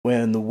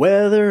When the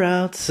weather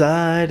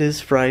outside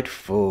is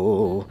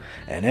frightful,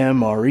 and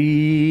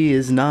MRE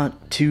is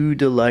not too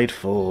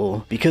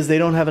delightful, because they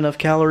don't have enough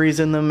calories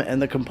in them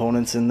and the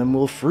components in them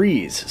will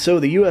freeze. So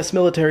the US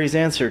military's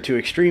answer to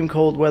extreme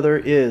cold weather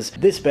is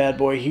this bad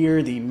boy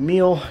here, the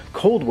Meal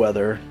Cold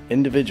Weather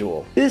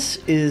Individual. This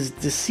is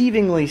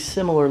deceivingly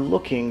similar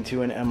looking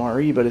to an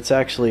MRE, but it's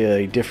actually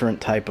a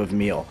different type of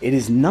meal. It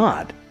is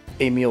not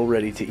a meal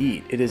ready to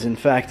eat. It is in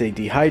fact a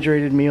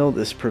dehydrated meal.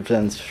 This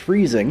prevents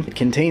freezing. It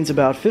contains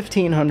about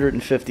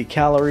 1,550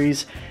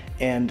 calories,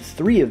 and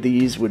 3 of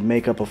these would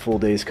make up a full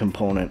day's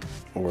component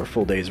or a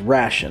full day's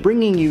ration,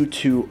 bringing you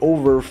to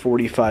over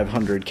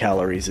 4,500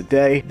 calories a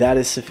day. That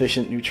is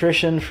sufficient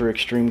nutrition for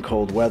extreme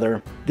cold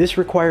weather. This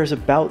requires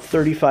about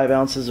 35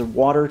 ounces of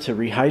water to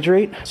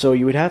rehydrate, so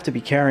you would have to be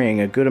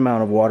carrying a good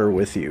amount of water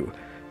with you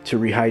to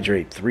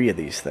rehydrate 3 of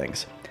these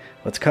things.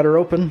 Let's cut her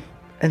open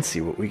and see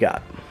what we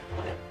got.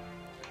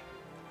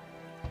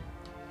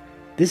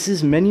 This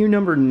is menu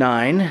number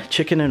 9,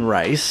 chicken and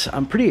rice.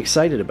 I'm pretty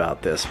excited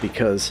about this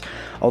because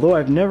although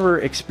I've never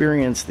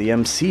experienced the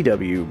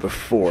MCW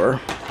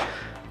before,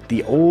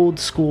 the old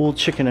school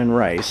chicken and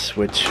rice,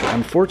 which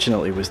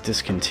unfortunately was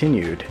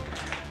discontinued,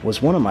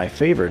 was one of my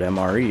favorite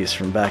MREs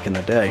from back in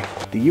the day.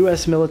 The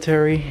US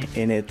military,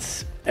 in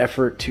its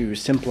effort to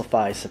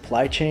simplify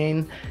supply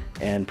chain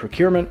and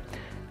procurement,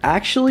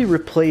 actually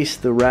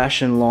replaced the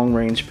Ration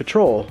long-range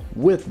patrol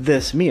with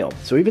this meal.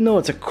 So even though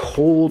it's a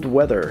cold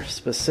weather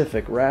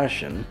specific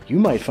ration, you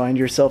might find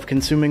yourself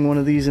consuming one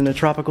of these in a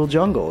tropical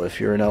jungle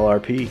if you're an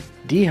LRP.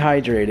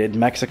 Dehydrated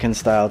Mexican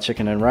style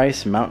chicken and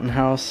rice, Mountain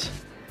House,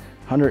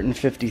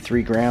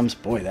 153 grams.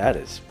 Boy, that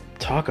is,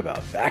 talk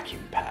about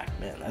vacuum packed,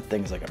 man, that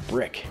thing's like a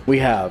brick. We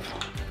have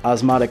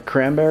osmotic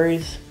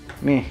cranberries,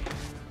 meh.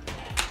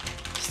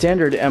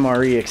 Standard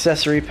MRE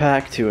accessory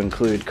pack to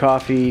include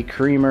coffee,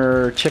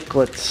 creamer,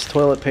 chiclets,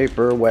 toilet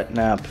paper, wet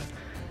nap.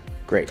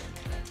 Great.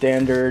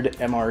 Standard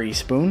MRE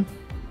spoon,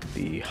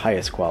 the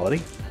highest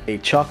quality. A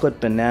chocolate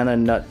banana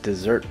nut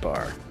dessert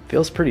bar.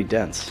 Feels pretty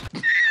dense.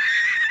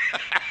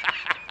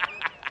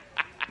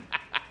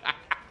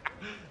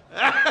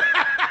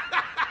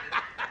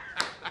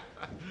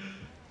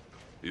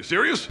 You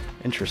serious?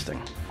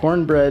 Interesting.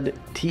 Cornbread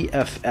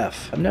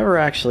TFF. I've never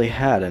actually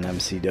had an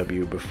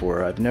MCW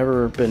before. I've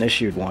never been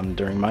issued one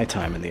during my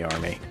time in the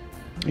Army.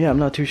 Yeah, I'm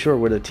not too sure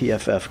what a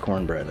TFF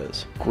cornbread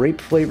is.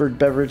 Grape-flavored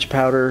beverage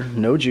powder,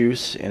 no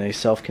juice, in a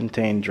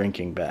self-contained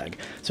drinking bag.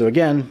 So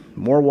again,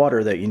 more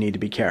water that you need to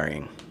be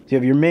carrying. So you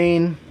have your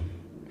main,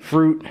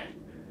 fruit,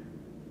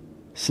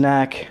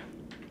 snack,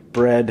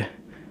 bread,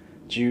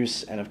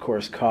 juice, and of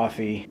course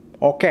coffee.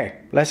 Okay,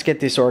 let's get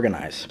this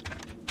organized.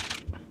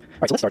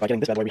 Alright, so let's start by getting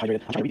this bad boy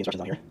rehydrated. I'm trying to read the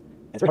instructions on here.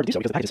 And it's very hard to do so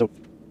because the package is so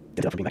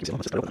dented up from being vacuum sealed.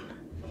 Let's just cut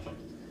it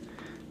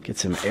open. Get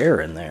some air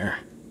in there.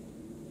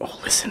 Oh,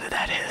 listen to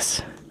that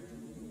hiss.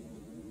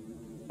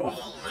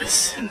 Oh,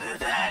 listen to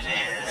that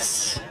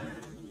hiss.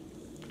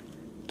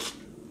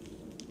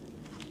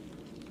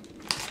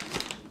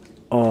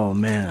 Oh,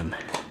 man.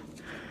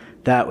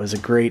 That was a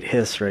great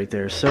hiss right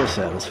there. So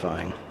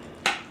satisfying.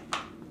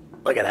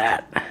 Look at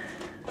that.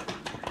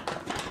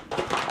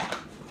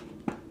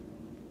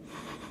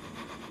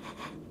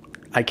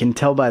 I can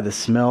tell by the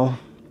smell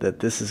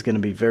that this is going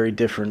to be very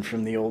different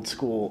from the old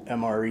school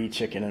MRE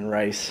chicken and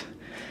rice.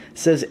 It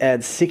says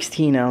add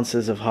 16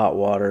 ounces of hot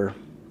water.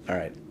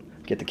 Alright,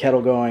 get the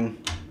kettle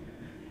going,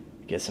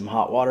 get some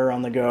hot water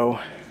on the go,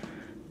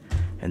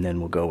 and then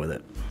we'll go with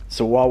it.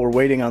 So while we're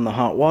waiting on the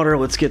hot water,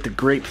 let's get the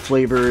grape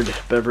flavored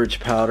beverage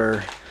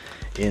powder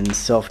in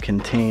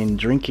self-contained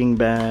drinking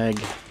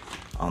bag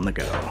on the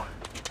go.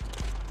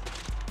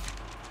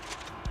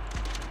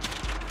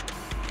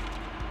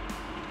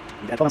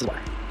 Add 5 ounces of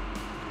water.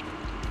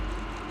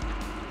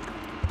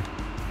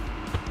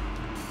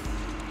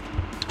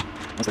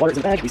 Once the water is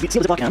in the bag, we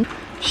seal the Ziploc down.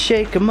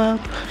 Shake 'em up,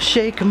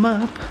 shake 'em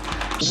up.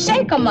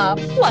 Shake 'em up?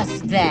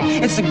 What's that?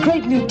 It's a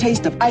great new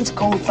taste of ice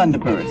cold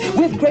Thunderbird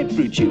with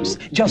grapefruit juice.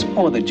 Just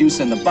pour the juice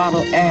in the bottle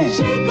and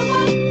Shake 'em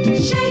up,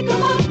 shake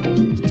 'em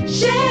up,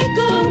 shake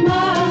 'em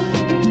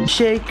up.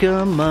 Shake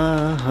 'em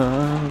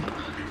up.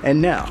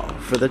 And now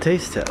for the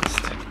taste test.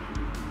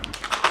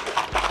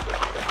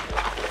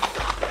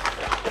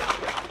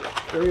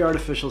 Very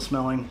artificial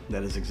smelling.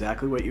 That is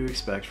exactly what you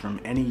expect from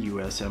any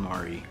US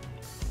MRE.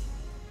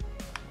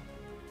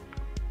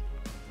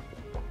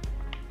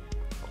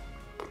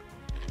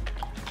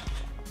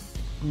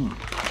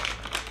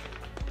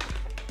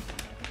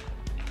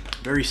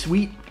 Very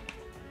sweet.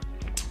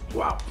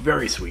 Wow,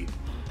 very sweet.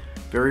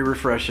 Very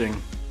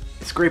refreshing.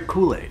 It's grape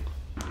Kool-Aid.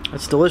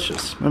 That's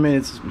delicious. I mean,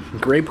 it's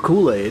grape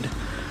Kool-Aid,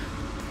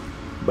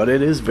 but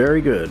it is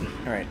very good.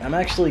 All right, I'm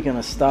actually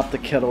gonna stop the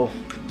kettle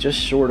just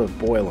short of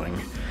boiling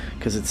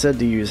because it said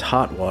to use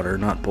hot water,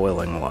 not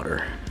boiling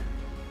water.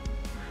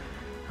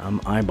 I'm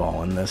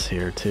eyeballing this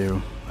here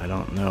too. I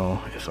don't know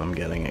if I'm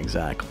getting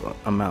exact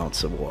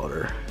amounts of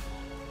water.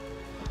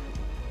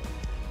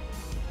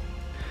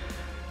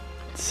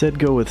 It said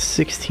go with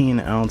 16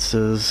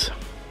 ounces.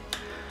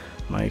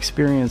 My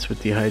experience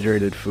with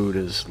dehydrated food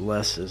is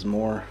less is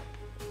more.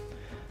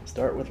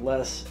 Start with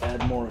less,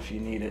 add more if you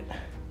need it.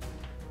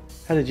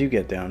 How did you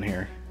get down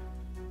here?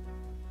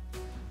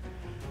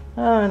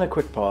 And a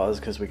quick pause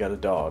because we got a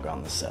dog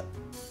on the set.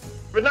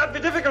 Will not be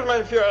difficult,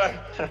 my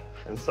Führer.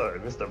 I'm sorry,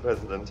 Mr.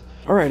 President.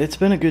 Alright, it's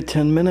been a good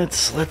 10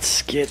 minutes.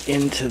 Let's get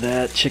into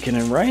that chicken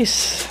and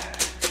rice.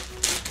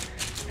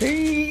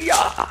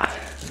 Hey-ya!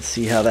 Let's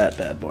see how that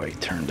bad boy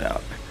turned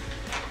out.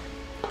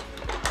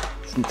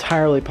 It's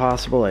entirely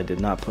possible I did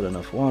not put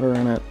enough water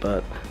in it,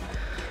 but...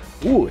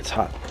 Ooh, it's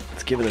hot.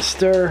 Let's give it a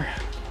stir,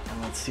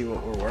 and let's see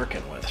what we're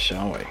working with,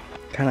 shall we?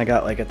 Kind of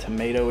got like a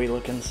tomatoey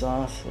looking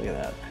sauce. Look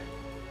at that.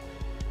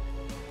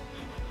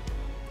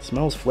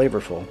 Smells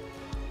flavorful.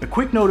 A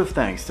quick note of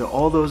thanks to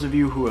all those of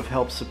you who have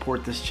helped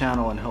support this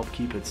channel and help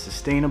keep it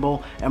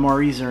sustainable.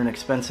 MREs are an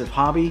expensive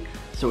hobby,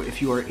 so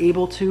if you are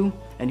able to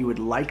and you would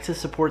like to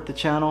support the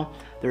channel,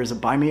 there is a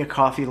Buy Me a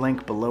Coffee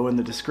link below in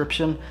the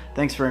description.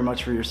 Thanks very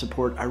much for your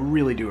support. I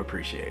really do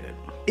appreciate it.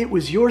 It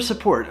was your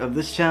support of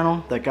this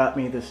channel that got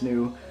me this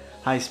new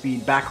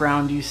high-speed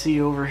background you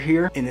see over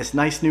here in this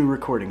nice new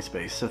recording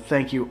space, so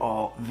thank you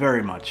all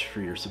very much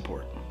for your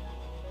support.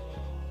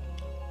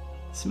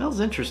 It smells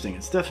interesting.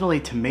 It's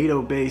definitely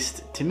tomato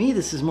based. To me,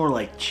 this is more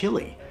like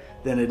chili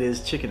than it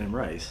is chicken and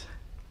rice.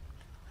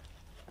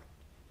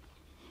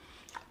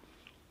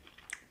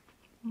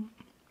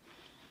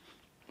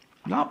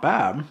 Not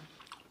bad.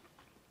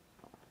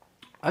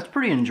 That's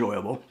pretty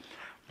enjoyable.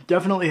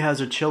 Definitely has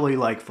a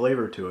chili-like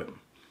flavor to it.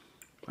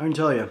 I can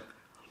tell you.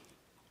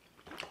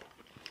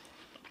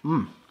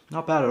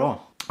 Not bad at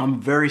all. I'm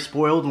very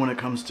spoiled when it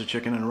comes to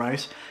chicken and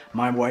rice.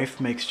 My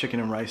wife makes chicken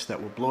and rice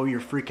that will blow your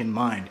freaking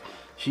mind.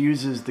 She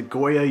uses the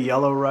Goya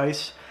yellow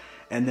rice,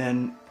 and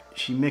then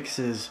she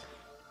mixes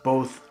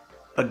both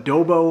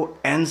adobo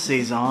and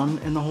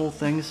seitan in the whole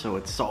thing, so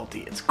it's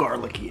salty, it's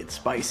garlicky, it's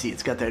spicy,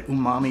 it's got that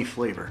umami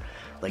flavor,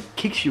 like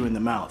kicks you in the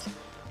mouth.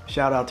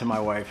 Shout out to my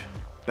wife.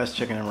 Best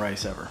chicken and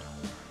rice ever.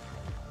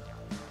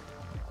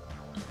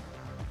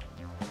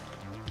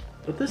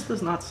 But this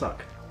does not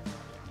suck.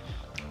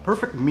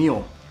 Perfect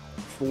meal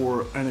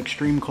for an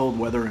extreme cold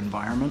weather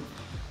environment.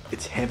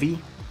 It's heavy.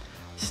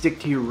 Stick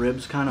to your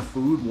ribs kind of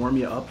food, warm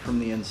you up from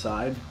the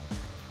inside.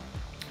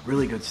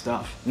 Really good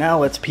stuff. Now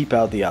let's peep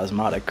out the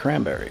osmotic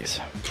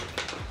cranberries. I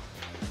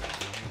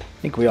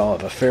think we all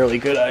have a fairly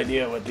good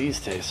idea what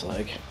these taste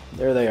like.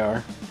 There they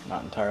are.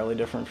 Not entirely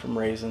different from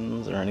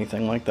raisins or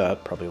anything like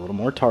that. Probably a little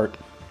more tart.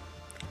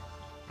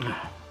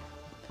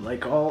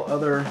 Like all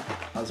other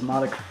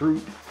osmotic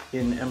fruit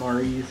in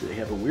MREs, they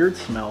have a weird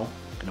smell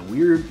and a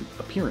weird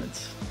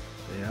appearance.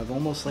 They have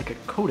almost like a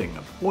coating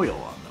of oil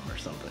on them or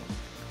something.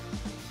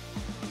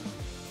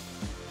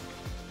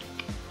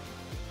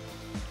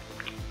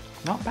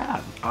 Not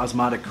bad.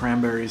 Osmotic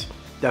cranberries,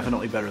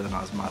 definitely better than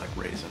osmotic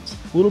raisins.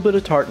 A little bit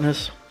of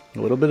tartness, a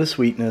little bit of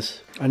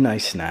sweetness, a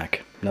nice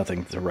snack.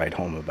 Nothing to write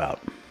home about.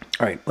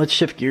 All right, let's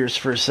shift gears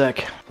for a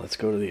sec. Let's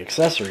go to the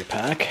accessory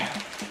pack.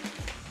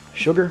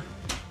 Sugar,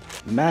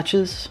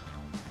 matches,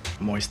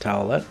 moist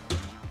towelette,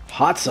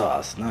 hot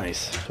sauce,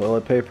 nice.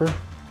 Toilet paper,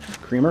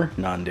 creamer,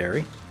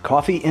 non-dairy.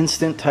 Coffee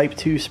instant type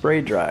 2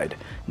 spray dried.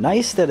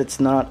 Nice that it's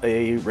not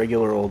a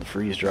regular old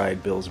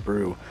freeze-dried Bill's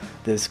Brew.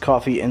 This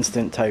coffee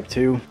instant type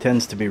 2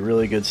 tends to be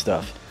really good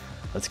stuff.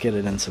 Let's get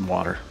it in some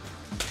water.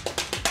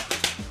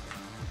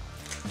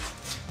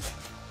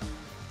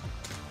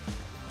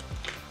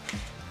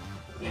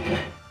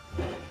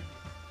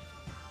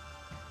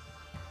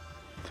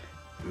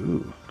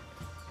 Ooh.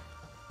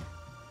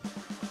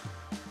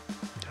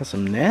 Got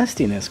some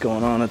nastiness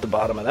going on at the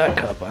bottom of that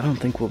cup. I don't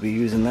think we'll be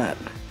using that.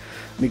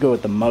 Let me go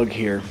with the mug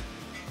here.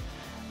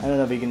 I don't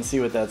know if you can see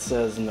what that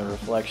says in the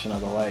reflection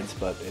of the lights,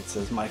 but it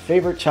says, "My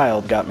favorite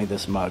child got me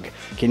this mug."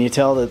 Can you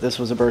tell that this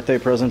was a birthday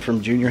present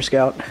from Junior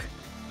Scout?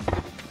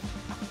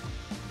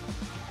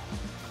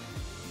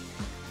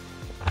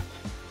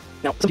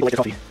 Now, some people like their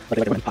coffee,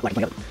 like they like it hot, like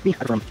it. Me, I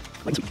prefer them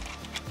light and sweet.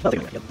 Well,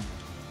 like it.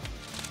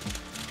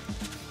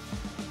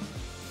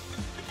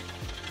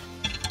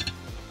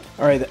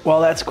 Alright,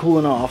 while that's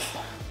cooling off,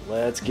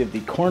 let's give the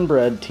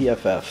cornbread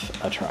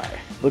TFF a try.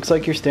 Looks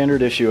like your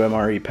standard issue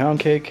MRE pound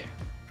cake.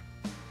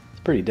 It's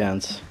pretty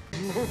dense.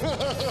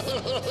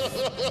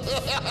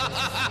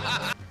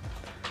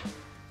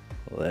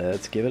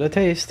 Let's give it a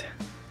taste.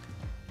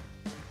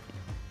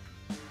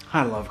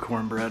 I love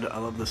cornbread. I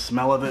love the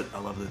smell of it. I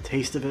love the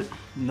taste of it.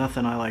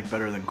 Nothing I like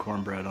better than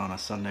cornbread on a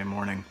Sunday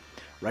morning.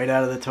 Right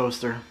out of the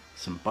toaster,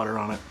 some butter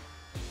on it.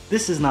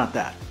 This is not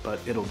that, but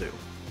it'll do.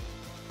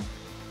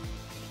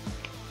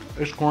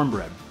 It's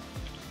cornbread.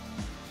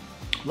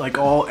 Like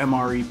all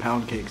MRE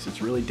pound cakes,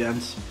 it's really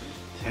dense,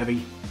 it's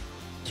heavy,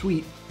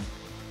 sweet.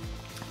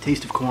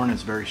 Taste of corn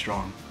is very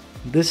strong.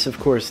 This, of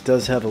course,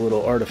 does have a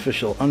little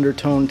artificial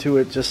undertone to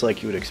it, just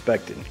like you would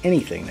expect in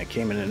anything that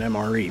came in an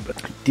MRE,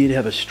 but it did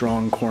have a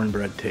strong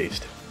cornbread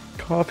taste.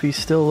 Coffee's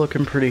still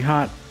looking pretty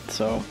hot,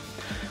 so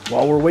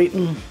while we're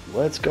waiting,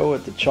 let's go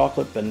with the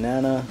chocolate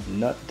banana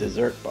nut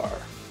dessert bar.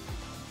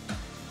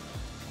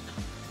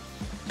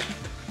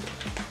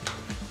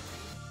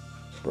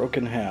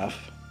 Broken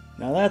half.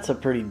 Now that's a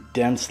pretty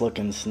dense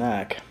looking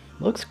snack.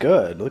 Looks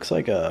good. Looks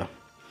like a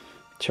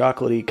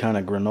chocolatey kind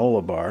of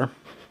granola bar.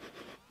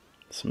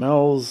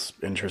 Smells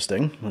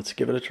interesting. Let's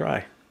give it a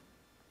try.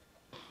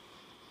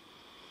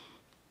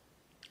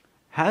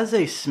 Has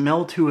a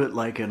smell to it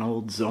like an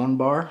old Zone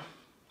bar.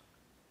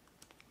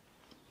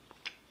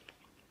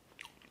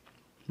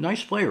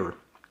 Nice flavor.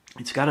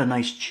 It's got a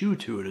nice chew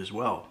to it as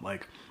well.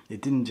 Like,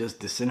 it didn't just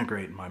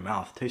disintegrate in my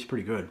mouth. Tastes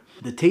pretty good.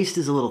 The taste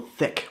is a little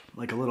thick,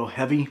 like a little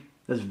heavy.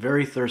 That's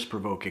very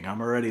thirst-provoking.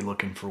 I'm already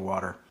looking for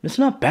water. It's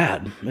not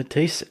bad. It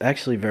tastes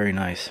actually very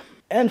nice.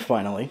 And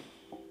finally,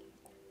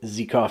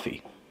 the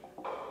coffee.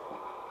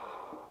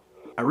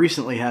 I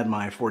recently had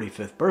my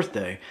 45th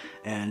birthday,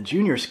 and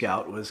Junior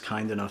Scout was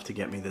kind enough to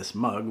get me this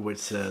mug, which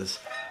says,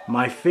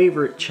 "My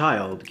favorite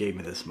child gave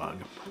me this mug."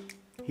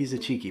 He's a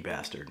cheeky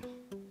bastard,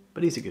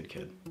 but he's a good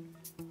kid.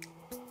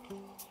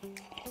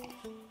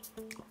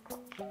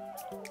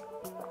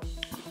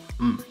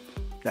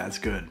 That's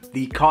good.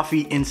 The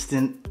Coffee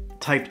Instant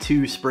Type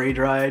 2 spray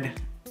dried,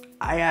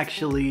 I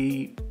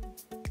actually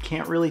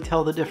can't really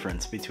tell the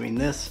difference between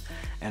this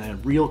and a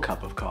real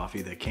cup of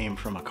coffee that came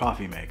from a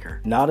coffee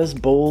maker. Not as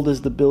bold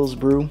as the Bill's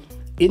Brew.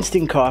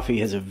 Instant coffee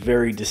has a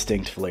very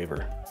distinct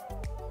flavor.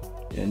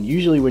 And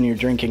usually when you're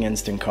drinking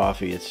instant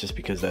coffee, it's just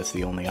because that's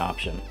the only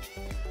option.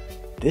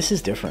 This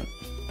is different.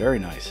 Very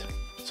nice.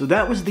 So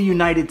that was the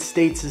United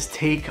States'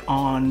 take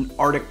on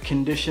Arctic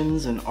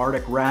conditions and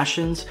Arctic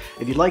rations.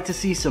 If you'd like to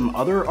see some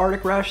other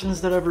Arctic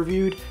rations that I've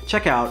reviewed,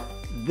 check out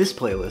this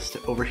playlist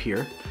over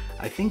here.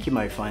 I think you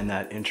might find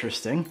that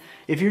interesting.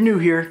 If you're new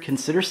here,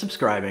 consider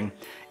subscribing.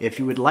 If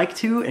you would like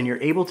to and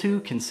you're able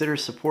to, consider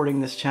supporting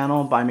this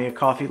channel. Buy me a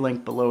coffee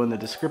link below in the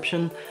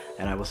description,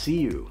 and I will see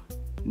you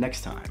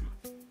next time.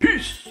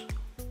 Peace!